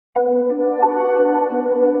Whispered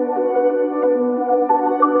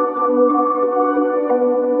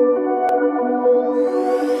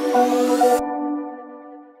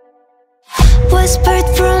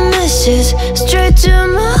promises straight to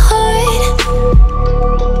my heart.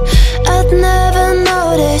 I'd never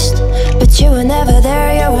noticed, but you were never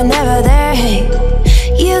there, you were never there. Hey,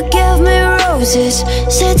 you gave me roses,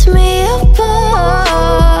 set me apart.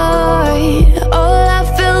 All I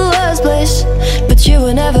felt was bliss, but you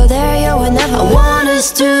were never there, you were never there. I want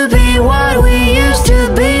us to be what we used to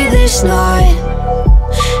be this night.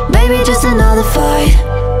 Baby, just another fight,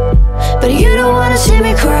 but you don't wanna see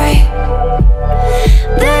me cry.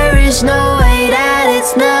 There is no way that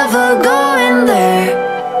it's never going there.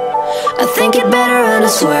 I think it better and I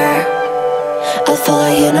swear I'll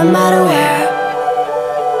follow you no matter where.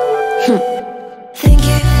 Think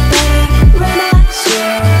it better when I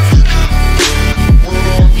swear.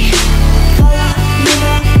 Follow you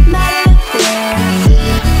no matter where.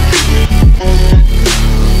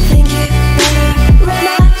 Think it better when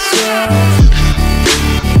I swear.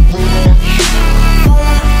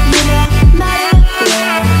 Follow you no matter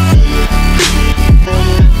where.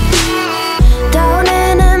 Down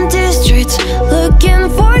in empty streets, looking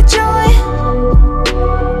for joy.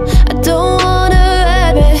 I don't wanna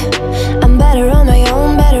admit I'm better on my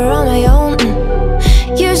own, better on my own.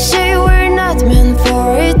 You say we're not meant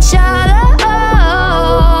for each other.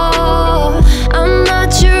 I'm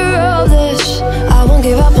not sure of this. I won't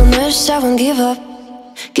give up on this, I won't give up.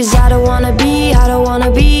 Cause I don't wanna be,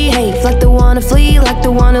 hey, like the one to flee, like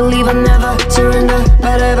the one to leave. I never surrender,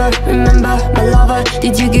 but ever remember my lover.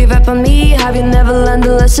 Did you give up on me? Have you never learned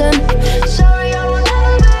to listen? Sorry, I will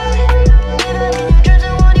never be, even in your dreams,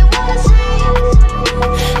 the one you wanna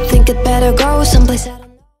see. Think it better go someplace I don't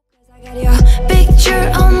know, cause I got your picture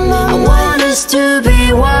on my mind. I want us to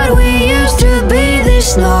be what we used to be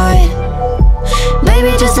this night.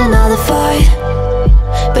 Baby, just another fight,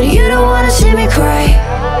 but you don't wanna see me cry.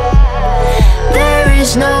 There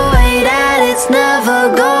is no way that it's never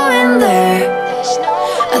going there.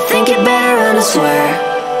 I think it better and I swear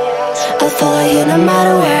I'll follow you no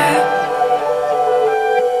matter where.